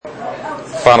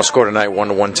Final score tonight,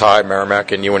 1-1 tie,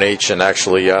 Merrimack and UNH, and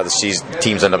actually the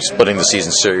teams end up splitting the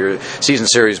season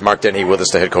series. Mark Denny with us,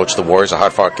 the head coach of the Warriors. A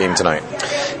hard-fought game tonight.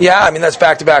 Yeah, I mean, that's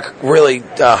back-to-back really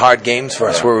hard games for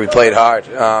us where we played hard,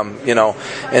 and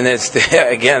it's,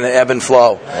 again, the ebb and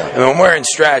flow. I mean, when we're in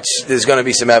stretch, there's going to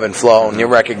be some ebb and flow, and you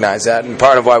recognize that, and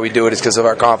part of why we do it is because of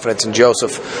our confidence in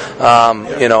Joseph.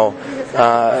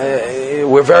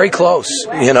 We're very close,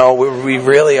 we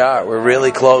really are. We're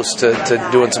really close to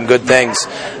doing some good things.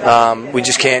 We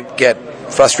just can't get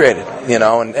frustrated,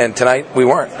 and tonight we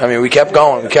weren't. I mean, we kept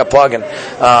going, we kept plugging.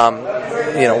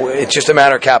 It's just a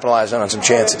matter of capitalizing on some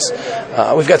chances.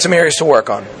 We've got some areas to work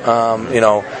on.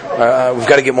 We've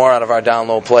got to get more out of our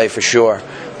down-low play for sure.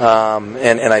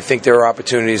 And I think there are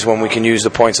opportunities when we can use the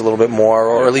points a little bit more,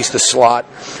 or at least the slot.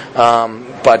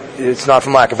 But it's not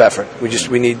from lack of effort. We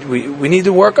need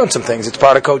to work on some things. It's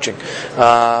part of coaching.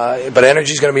 But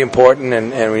energy is going to be important,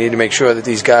 and we need to make sure that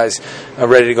these guys are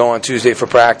ready to go on Tuesday for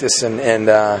practice. And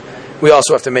we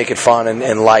also have to make it fun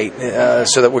and light,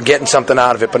 so that we're getting something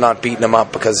out of it, but not beating them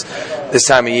up, because this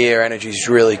time of year, energy is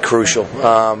really crucial. You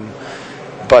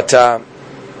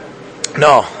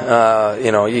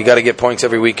got to get points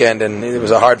every weekend, and it was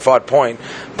a hard-fought point,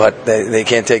 but they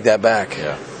can't take that back.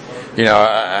 Yeah.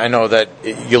 I know that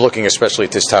you're looking, especially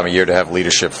at this time of year, to have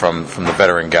leadership from the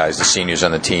veteran guys, the seniors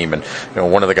on the team. And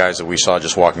one of the guys that we saw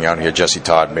just walking out here, Jesse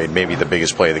Todd, made maybe the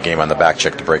biggest play of the game on the back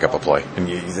check to break up a play. And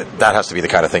that has to be the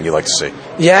kind of thing you like to see.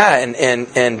 Yeah,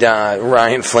 and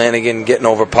Ryan Flanagan getting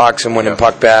over pucks and winning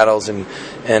puck battles, and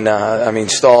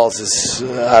Stalls is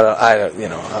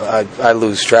I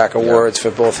lose track of words for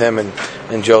both him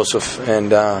and Joseph.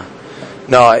 And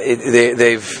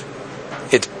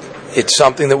it's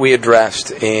something that we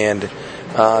addressed, and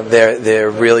they're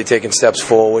really taking steps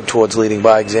forward towards leading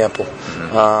by example.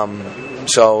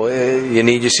 So you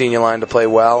need your senior line to play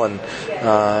well, and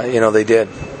they did.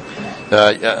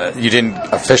 You didn't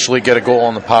officially get a goal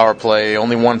on the power play,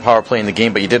 only one power play in the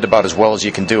game, but you did about as well as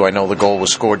you can do. I know the goal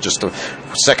was scored just a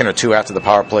second or two after the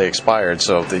power play expired,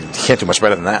 so you can't do much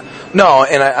better than that. No,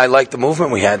 and I like the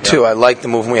movement we had, too. I like the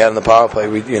movement we had in the power play.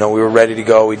 We were ready to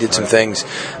go. We did some things,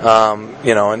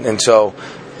 so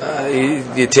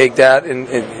you take that, and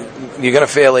you're going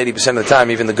to fail 80% of the time,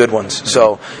 even the good ones.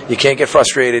 So you can't get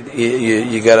frustrated.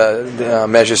 You got to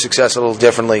measure success a little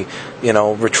differently.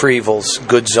 Retrievals,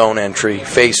 good zone entry,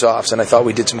 face-offs, and I thought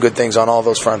we did some good things on all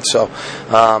those fronts. So,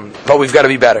 but we've got to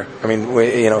be better. I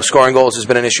mean, scoring goals has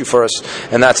been an issue for us,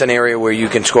 and that's an area where you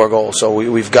can score goals. So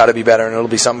we've got to be better, and it'll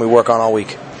be something we work on all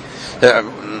week.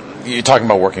 You're talking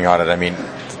about working on it. I mean,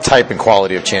 type and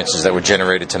quality of chances that were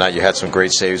generated tonight. You had some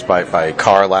great saves by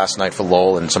Carr last night for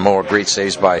Lowell, and some more great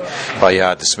saves by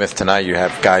DeSmith tonight. You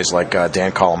have guys like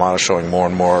Dan Colomano showing more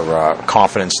and more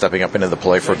confidence, stepping up into the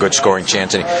play for a good scoring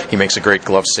chance, and he makes a great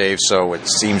glove save. So it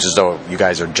seems as though you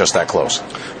guys are just that close.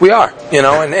 We are,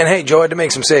 and hey, Joe had to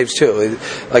make some saves too.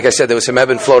 Like I said, there was some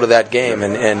ebb and flow to that game,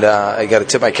 and I got to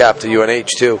tip my cap to UNH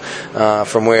too,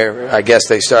 from where I guess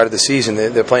they started the season.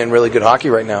 They're playing really good hockey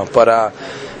right now, but.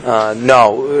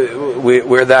 No,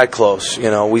 we're that close.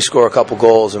 We score a couple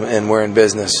goals and we're in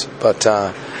business. But,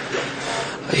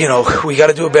 we got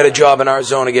to do a better job in our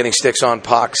zone of getting sticks on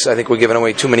pucks. I think we're giving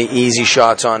away too many easy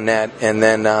shots on net. And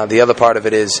then the other part of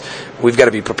it is we've got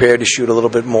to be prepared to shoot a little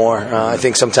bit more. I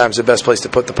think sometimes the best place to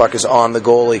put the puck is on the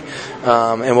goalie.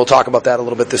 And we'll talk about that a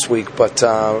little bit this week. But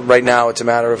right now it's a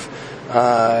matter of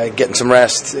getting some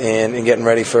rest and getting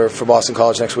ready for Boston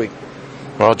College next week.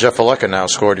 Well, Jeff Aleka now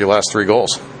scored your last 3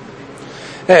 goals.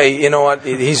 Hey, you know what?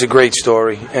 He's a great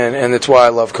story, and that's why I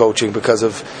love coaching, because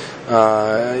of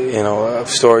of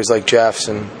stories like Jeff's,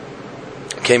 and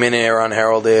came in here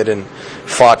unheralded and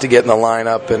fought to get in the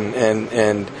lineup,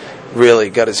 and really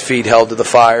got his feet held to the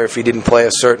fire if he didn't play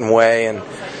a certain way. And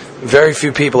very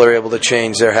few people are able to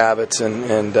change their habits,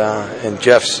 and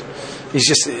Jeff's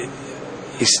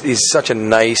he's such a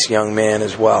nice young man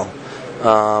as well.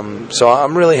 So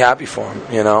I'm really happy for him,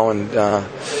 and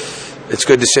it's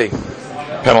good to see.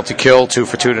 Penalty kill, 2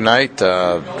 for 2 tonight.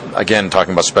 Again,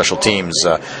 talking about special teams,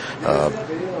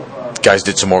 guys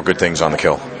did some more good things on the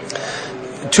kill.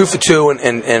 2 for 2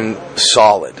 and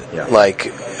solid,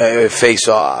 like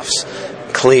face-offs,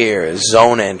 clears,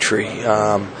 zone entry.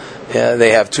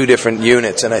 They have 2 different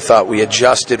units, and I thought we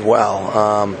adjusted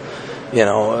well.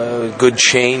 Good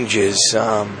changes.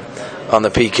 On the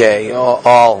PK,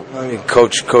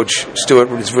 Coach Stewart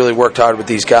has really worked hard with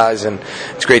these guys, and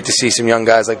it's great to see some young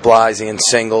guys like Blasey and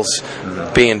Singles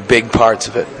being big parts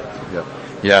of it.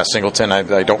 Yeah, Singleton,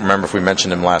 I don't remember if we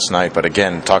mentioned him last night, but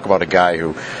again, talk about a guy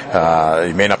who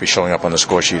he may not be showing up on the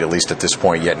score sheet, at least at this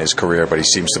point yet in his career, but he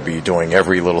seems to be doing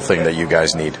every little thing that you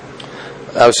guys need.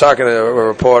 I was talking to a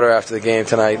reporter after the game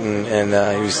tonight,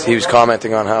 and he was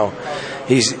commenting on how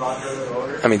he's.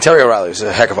 I mean, Terry O'Reilly is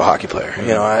a heck of a hockey player. You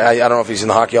know, I don't know if he's in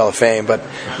the Hockey Hall of Fame, but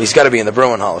he's got to be in the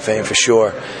Bruin Hall of Fame for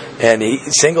sure. And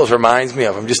Singles reminds me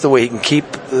of him, just the way he can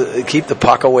keep the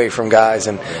puck away from guys.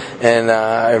 And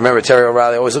I remember Terry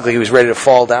O'Reilly always looked like he was ready to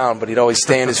fall down, but he'd always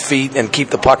stay on his feet and keep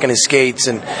the puck in his skates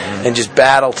and just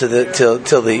battle till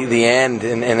the end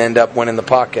and end up winning the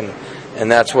puck.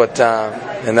 And that's what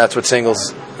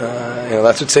Singles.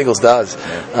 That's what Singles does.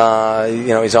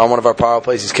 He's on one of our power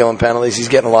plays. He's killing penalties. He's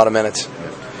getting a lot of minutes.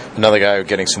 Another guy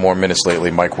getting some more minutes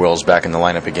lately, Mike Wills, back in the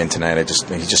lineup again tonight. He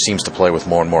just seems to play with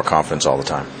more and more confidence all the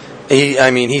time.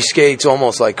 He skates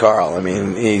almost like Carl. I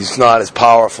mean, he's not as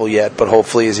powerful yet, but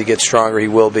hopefully as he gets stronger, he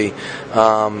will be.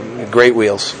 Great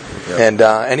wheels. Yep.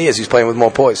 And he is. He's playing with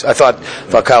more poise. I thought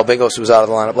Kyle Bingos was out of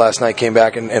the lineup last night, came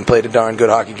back and played a darn good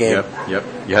hockey game. Yep.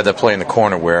 You had that play in the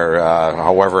corner where,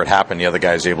 however it happened, the other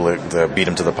guy was able to beat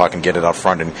him to the puck and get it out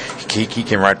front, and he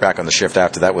came right back on the shift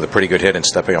after that with a pretty good hit and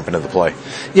stepping up into the play.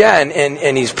 Yeah,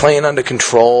 and he's playing under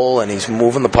control, and he's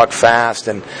moving the puck fast.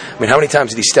 And I mean, how many times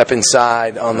did he step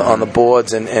inside on the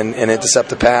boards and intercept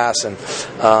the pass? And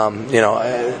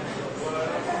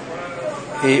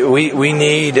we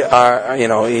need our,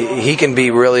 he can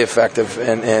be really effective,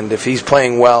 and if he's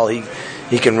playing well, he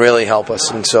can really help us,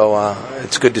 and so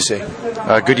it's good to see.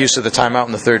 Good use of the timeout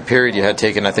in the third period. You had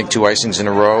taken, I think, 2 icings in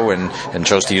a row, and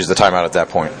chose to use the timeout at that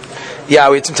point. Yeah,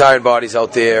 we had some tired bodies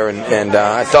out there, and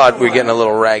I thought we were getting a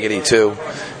little raggedy too,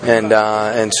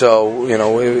 and so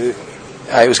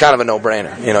it was kind of a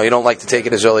no-brainer. You don't like to take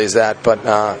it as early as that, but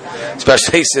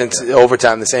especially since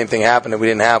overtime, the same thing happened and we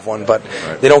didn't have one. But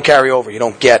they don't carry over. You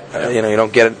don't get you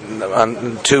don't get it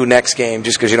on 2 next game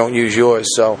just because you don't use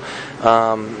yours. So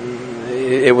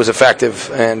it was effective,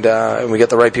 and we got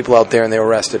the right people out there, and they were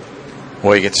rested.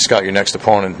 Well, you get to scout your next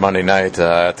opponent Monday night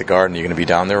at the Garden. You're going to be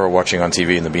down there or watching on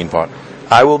TV in the Beanpot?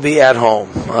 I will be at home.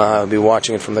 I'll be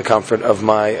watching it from the comfort of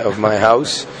my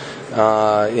house.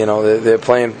 They're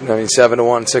playing 7-1,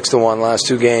 6-1 last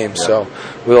 2 games, so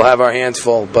we'll have our hands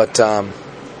full. But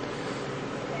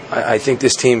I think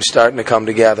this team's starting to come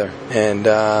together, and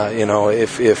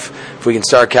if we can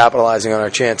start capitalizing on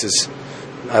our chances,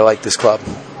 I like this club.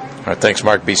 All right, thanks,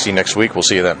 Mark. BC next week. We'll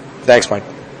see you then. Thanks, Mike.